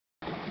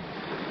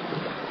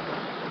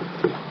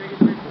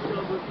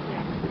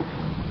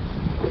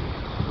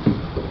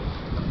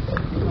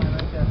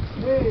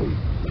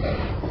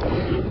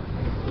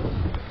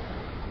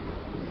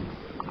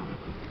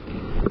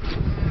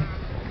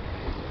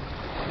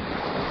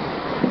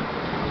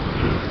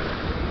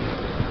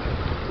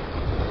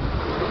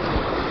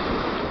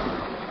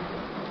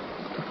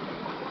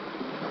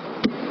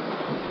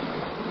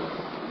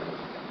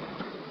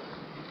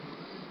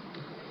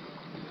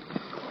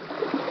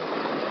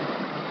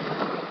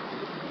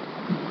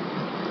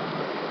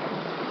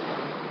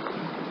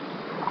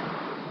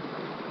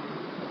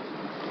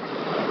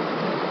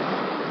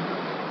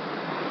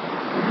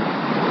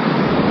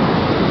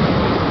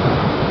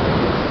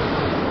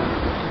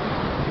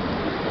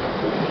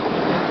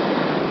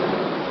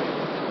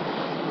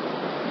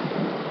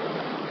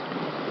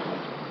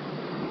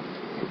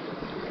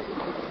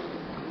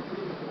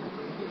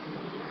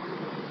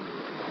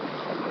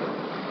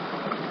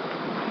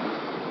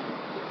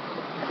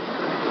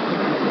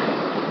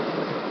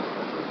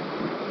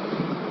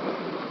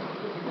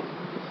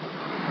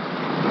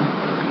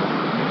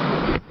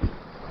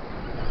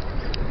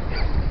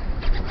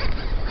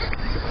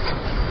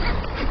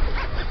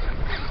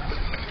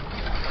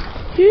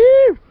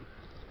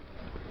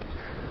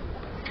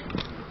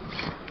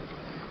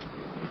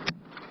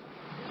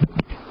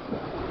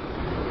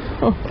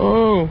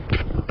Oh,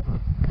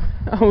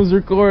 I was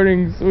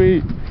recording,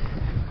 sweet.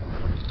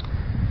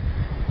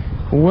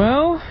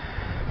 Well,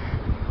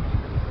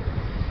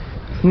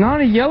 it's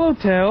not a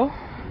yellowtail,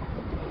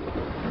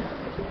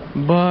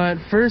 but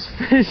first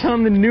fish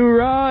on the new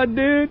rod,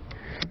 dude.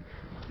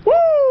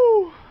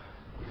 Woo!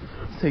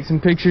 Let's take some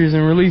pictures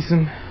and release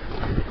them.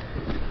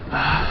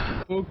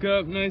 Woke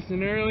up nice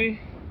and early,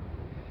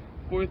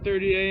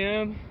 4:30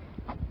 a.m.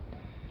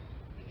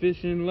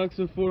 Fishing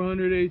Lexa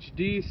 400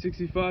 HD,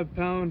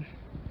 65-pound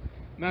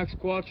Max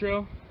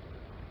Quattro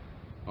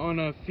on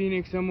a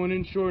Phoenix M1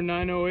 inshore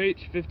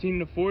 90H, 15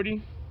 to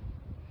 40.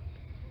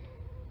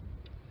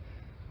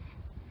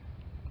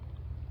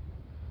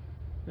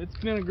 It's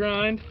been a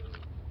grind,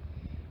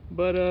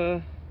 but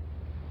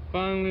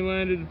finally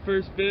landed the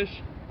first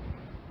fish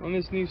on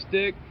this new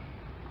stick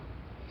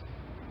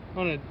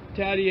on a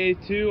Tatty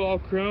A2 all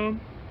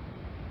chrome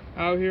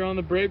out here on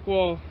the break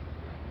wall.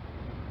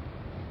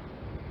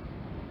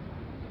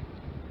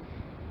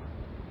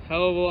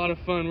 Hell of a lot of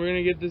fun. We're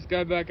gonna get this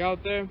guy back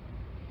out there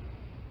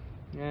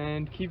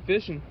and keep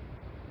fishing.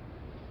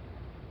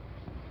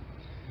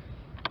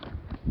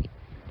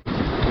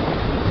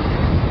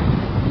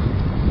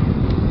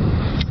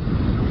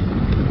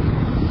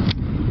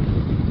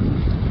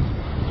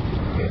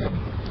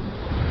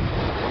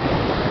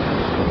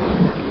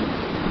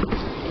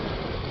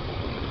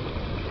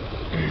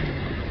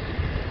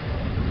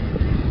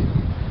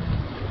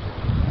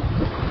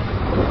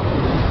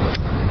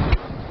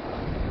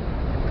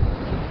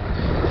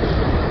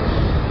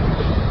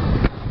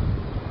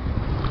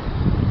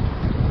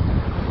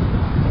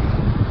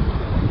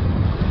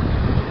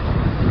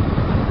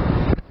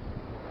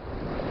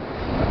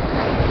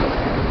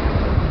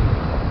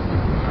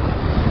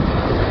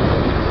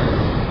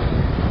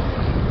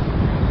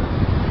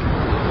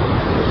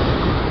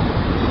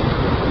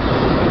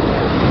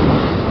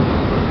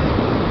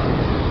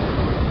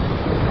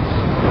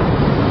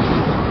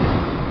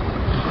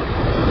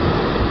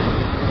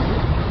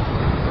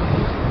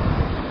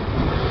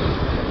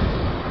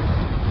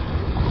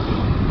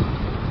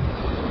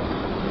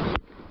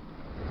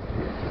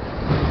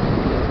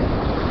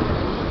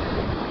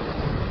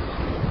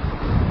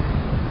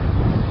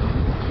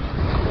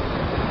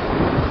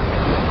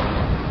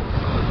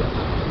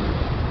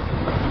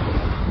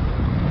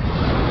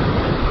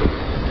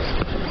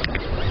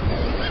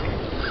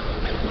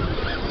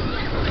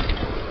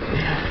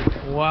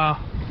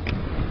 Wow,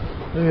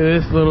 look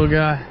at this little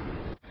guy.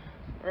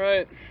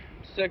 Alright,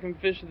 second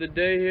fish of the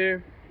day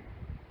here.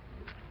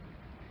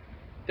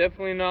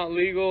 Definitely not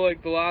legal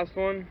like the last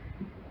one,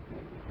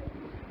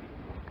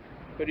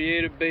 but he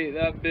ate a bait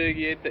that big.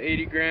 He ate the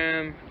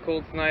 80-gram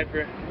Cold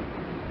Sniper.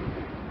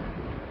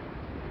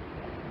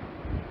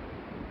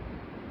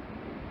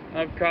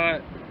 I've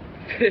caught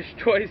fish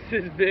twice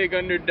as big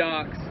under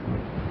docks.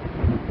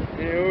 And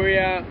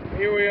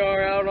here we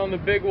are out on the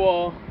big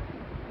wall.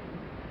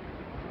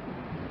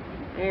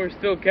 And we're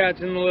still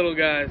catching the little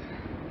guys.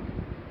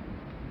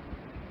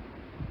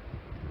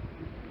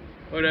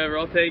 Whatever,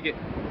 I'll take it.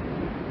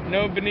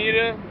 No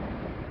bonita,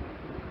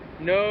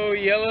 no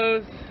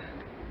yellows,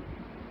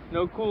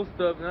 no cool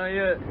stuff, not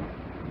yet.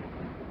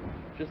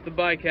 Just the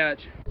bycatch.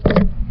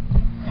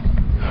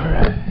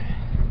 Alright,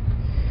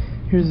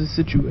 here's the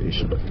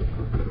situation.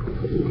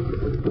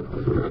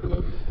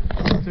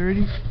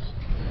 30.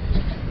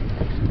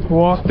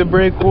 Walk the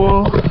break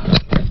wall.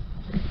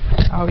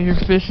 Out here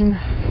fishing.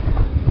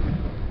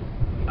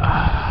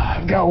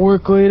 I've got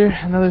work later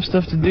and other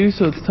stuff to do,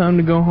 so it's time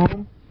to go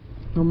home.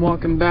 I'm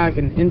walking back,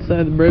 and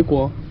inside the break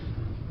wall,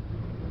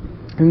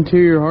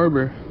 interior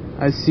harbor,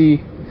 I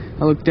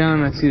look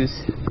down and I see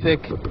this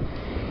thick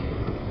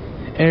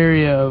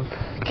area of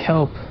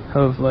kelp,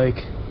 of like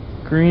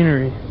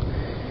greenery,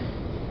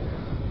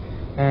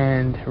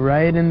 and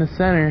right in the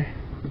center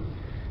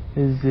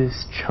is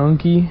this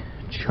chunky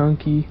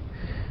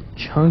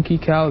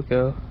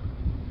calico,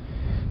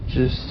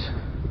 just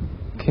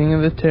king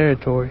of the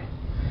territory.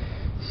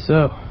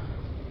 So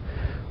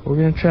we're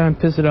gonna try and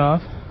piss it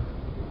off,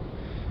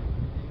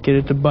 get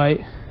it to bite,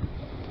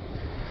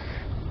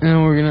 and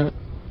then we're gonna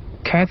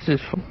catch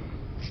this,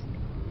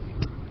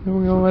 and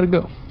we're gonna let it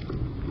go.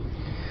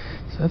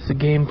 So that's the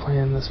game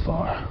plan thus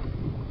far.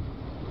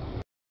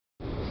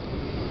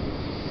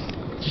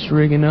 Just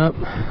rigging up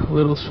a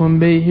little swim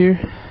bait here,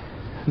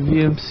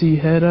 VMC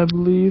head, I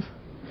believe,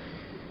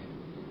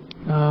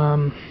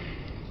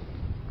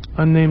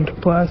 unnamed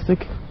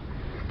plastic.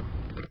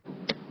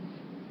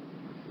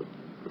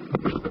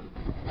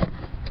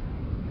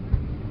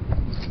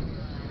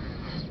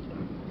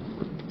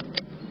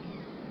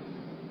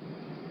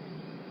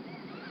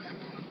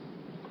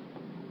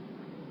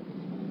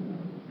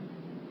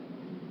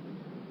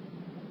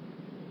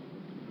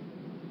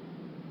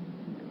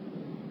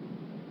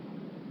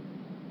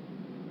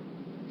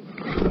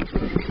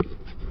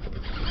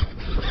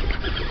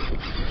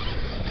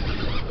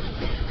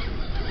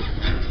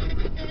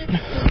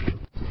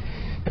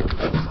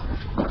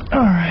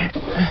 Alright.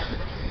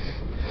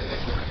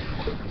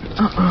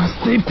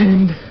 Stay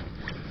pinned.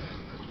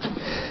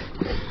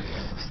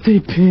 Stay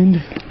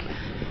pinned.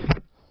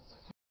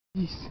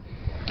 Please.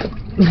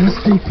 No,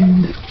 stay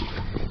pinned.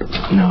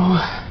 No.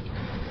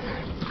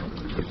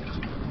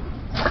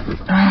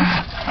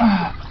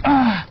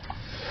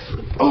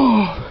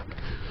 Oh.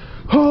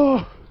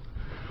 Oh.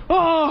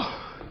 Oh.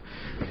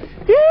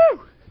 Ew.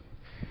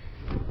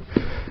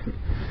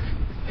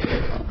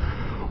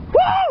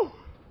 Woo.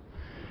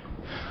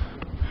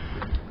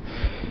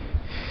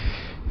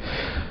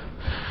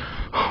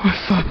 Oh my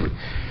fuck.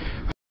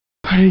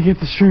 I need to get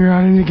the stringer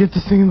out. I need to get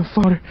this thing in the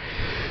fodder.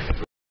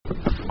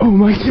 Oh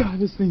my god,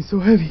 this thing's so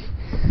heavy.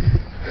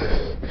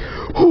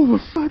 Oh my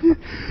fuck.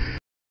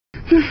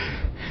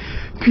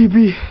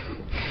 PB.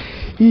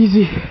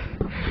 Easy.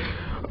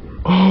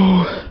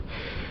 Oh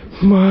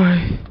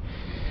my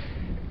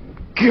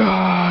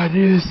god,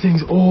 dude, this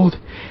thing's old.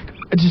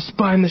 I just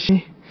spined the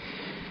shit.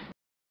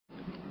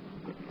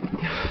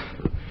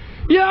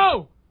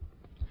 Yo!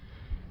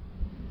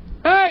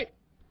 Hey!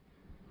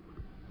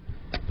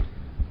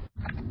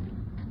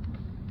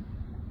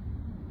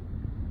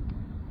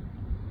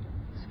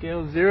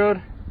 Scale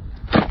zeroed.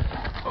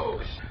 Oh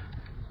shit.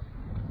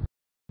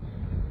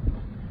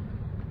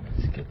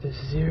 Let's get this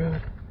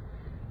zeroed.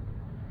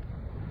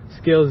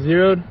 Scale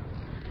zeroed.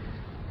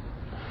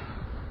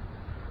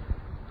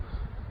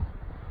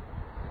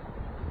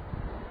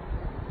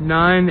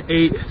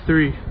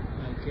 $983.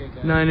 Okay,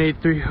 got it.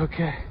 $983.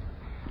 Okay.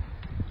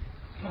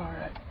 All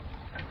right.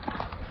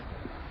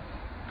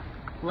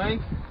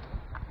 Length.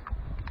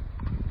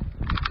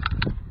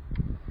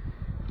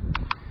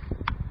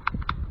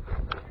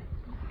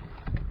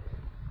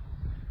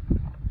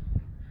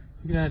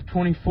 Looking at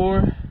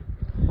 24.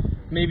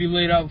 Maybe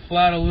laid out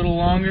flat a little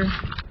longer.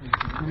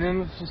 And then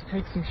let's just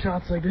take some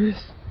shots like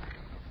this.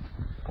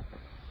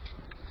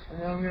 And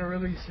then I'm gonna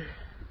release it.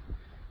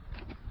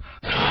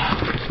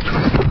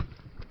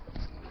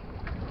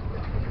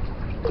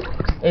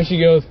 There she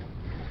goes.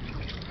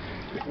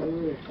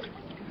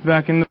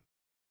 Back in the